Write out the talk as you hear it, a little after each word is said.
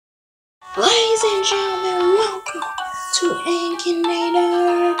Ladies and gentlemen, welcome to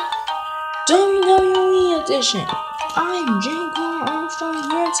Akinator WWE Editon. I'm Jacob Armstrong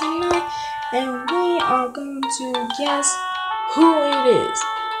here tonight, and we are going to guess who it is.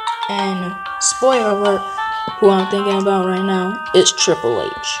 And spoiler alert, who I'm thinking about right now is Triple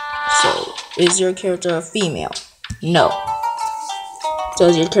H. So, is your character a female? No.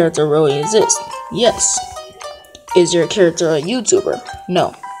 Does your character really exist? Yes. Is your character a YouTuber?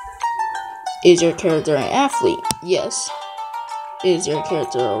 No. Is your character an athlete? Yes. Is your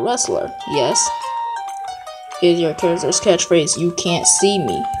character a wrestler? Yes. Is your character's catchphrase, "You can't see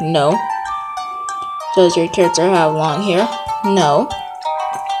me"? No. Does your character have long hair? No.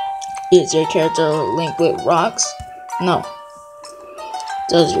 Is your character linked with rocks? No.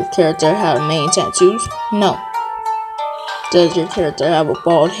 Does your character have many tattoos? No. Does your character have a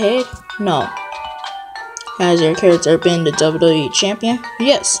bald head? No. Has your character been the WWE champion?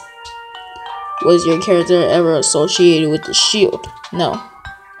 Yes. Was your character ever associated with the Shield? No.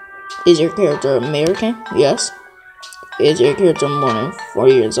 Is your character American? Yes. Is your character more than 4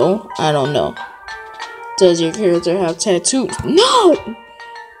 years old? I don't know. Does your character have tattoos? No!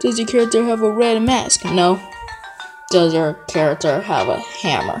 Does your character have a red mask? No. Does your character have a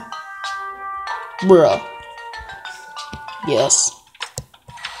hammer? Bruh. Yes.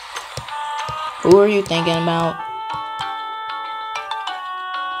 Who are you thinking about?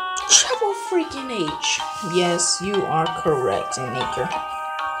 Triple freaking H. Yes, you are correct, Nicker.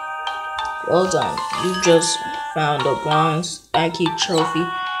 Well done. You just found a bronze IQ trophy.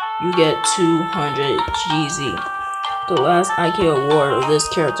 You get 200 GZ. The last IQ award of this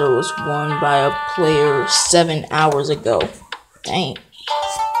character was won by a player 7 hours ago. Dang.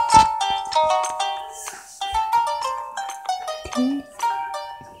 Okay.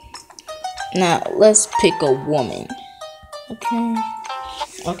 Now, let's pick a woman.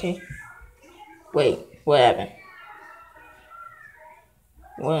 Okay. Wait, what happened?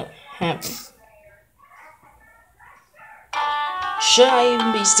 What happened? Should I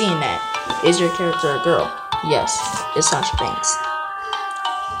even be seeing that? Is your character a girl? Yes, it's Sasha Banks.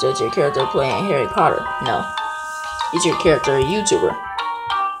 Does your character play in Harry Potter? No. Is your character a YouTuber?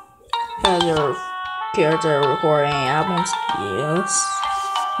 Has your character recorded any albums? Yes.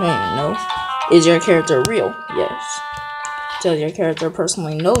 No. Is your character real? Yes. Does your character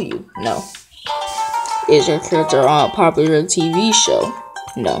personally know you? No. Is your character on a popular TV show?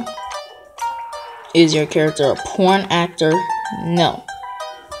 No. Is your character a porn actor? No.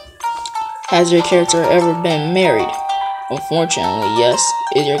 Has your character ever been married? Unfortunately, yes.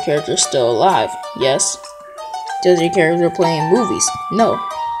 Is your character still alive? Yes. Does your character play in movies? No.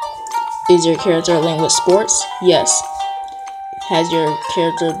 Is your character linked with sports? Yes. Has your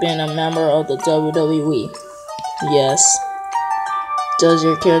character been a member of the WWE? Yes. Does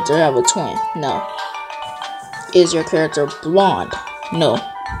your character have a twin? No. Is your character blonde? No.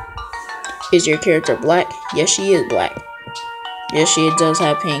 Is your character black? Yes, she is black. Yes, she does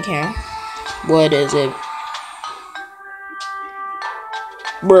have pink hair. What is it?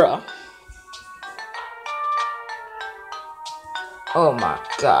 Bruh. Oh my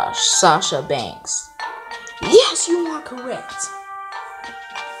gosh, Sasha Banks. Yes, you are correct.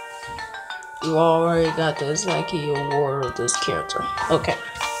 You already got this IQ award of this character. Okay.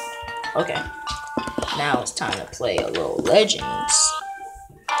 Now it's time to play a little Legends.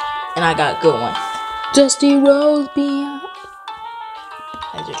 And I got a good one. Dusty Rose Beyond.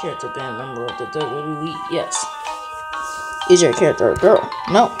 Has your character been a member of the WWE? Yes. Is your character a girl?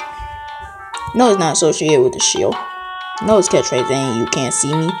 No. No, it's not associated with the Shield. No, his catchphrase ain't "You can't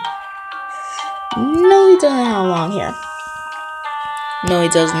see me." No, he doesn't have long hair. No, he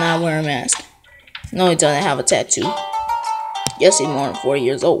does not wear a mask. No, he doesn't have a tattoo. Yes, he's more than 4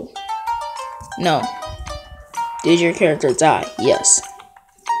 years old. No. Did your character die? Yes.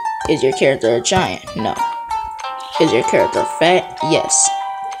 Is your character a giant? No. Is your character fat? Yes.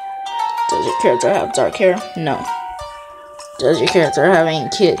 Does your character have dark hair? No. Does your character have any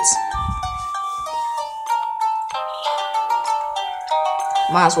kids?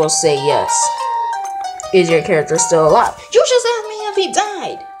 Might as well say yes. Is your character still alive? You just asked me if he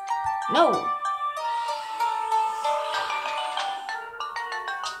died. No.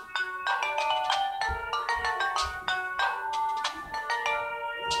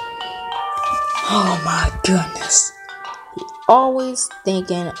 Oh my goodness. He's always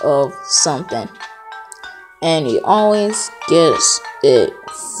thinking of something. And he always gets it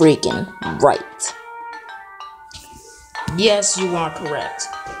freaking right. Yes, you are correct.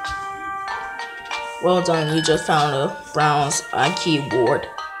 Well done, you just found a bronze IQ award.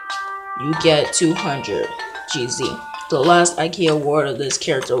 You get 200 GZ. The last IKEA award of this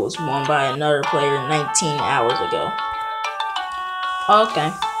character was won by another player 19 hours ago. Okay.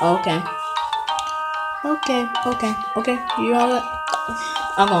 You know what?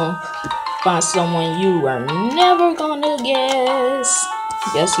 I'm gonna find someone you are never gonna guess.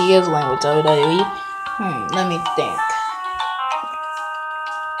 Yes, he is playing with WWE. Let me think.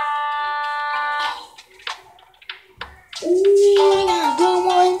 Ooh, I got a good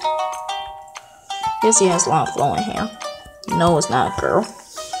one. Yes, he has long flowing hair. No, it's not a girl.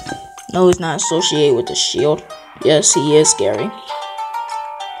 No, he's not associated with the Shield. Yes, he is scary.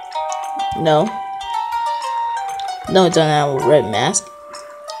 No. No, he doesn't have a red mask.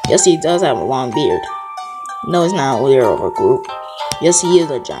 Yes, he does have a long beard. No, he's not a leader of a group. Yes, he is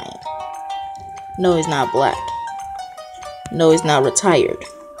a giant. No, he's not black. No, he's not retired.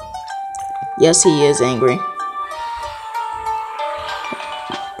 Yes, he is angry.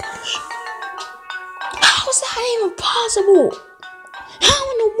 How is that even possible?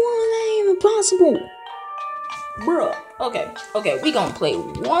 How in the world is that even possible? Bruh. Okay, we gonna play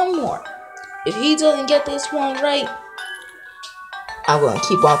one more. If he doesn't get this one right, I'm gonna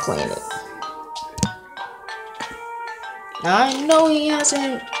keep on playing it. Now, I know he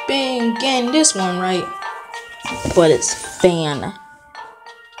hasn't been getting this one right, but it's Fan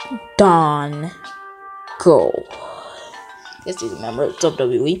Don Go. Yes, he's a member of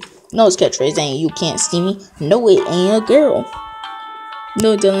WWE. No, his catchphrase ain't "you can't see me." No, it ain't a girl.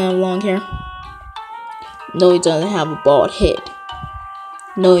 No, he doesn't have long hair. No, he doesn't have a bald head.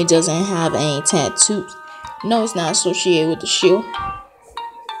 No, he doesn't have any tattoos. No, he's not associated with the Shield.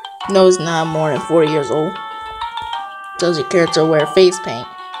 No, he's not more than 40 years old. Does your character wear face paint?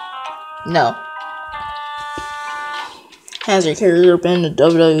 No. Has your character been the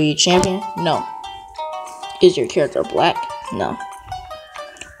WWE champion? No. Is your character black? No.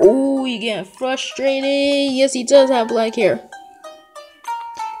 Ooh, you getting frustrated? Yes, he does have black hair.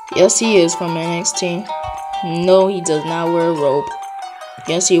 Yes, he is from NXT. No, he does not wear a robe.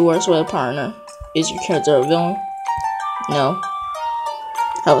 Yes, he works with a partner. Is your character a villain? No.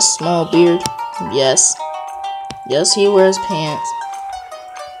 Have a small beard? Yes. Yes, he wears pants.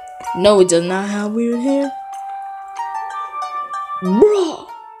 No, he does not have weird hair. Bruh!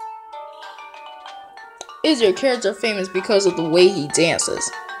 Is your character famous because of the way he dances?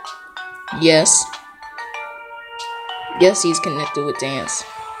 Yes. Yes, he's connected with dance.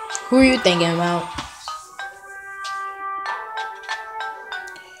 Who are you thinking about?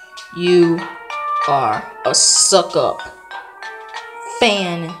 You are a suck up.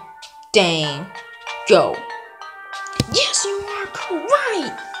 Fan dang go. Yes, you are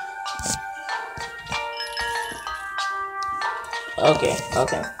correct. Okay.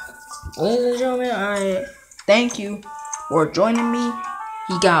 Ladies and gentlemen, I thank you for joining me.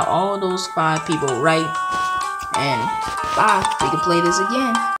 He got all those 5 people right. And bye. We can play this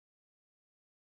again.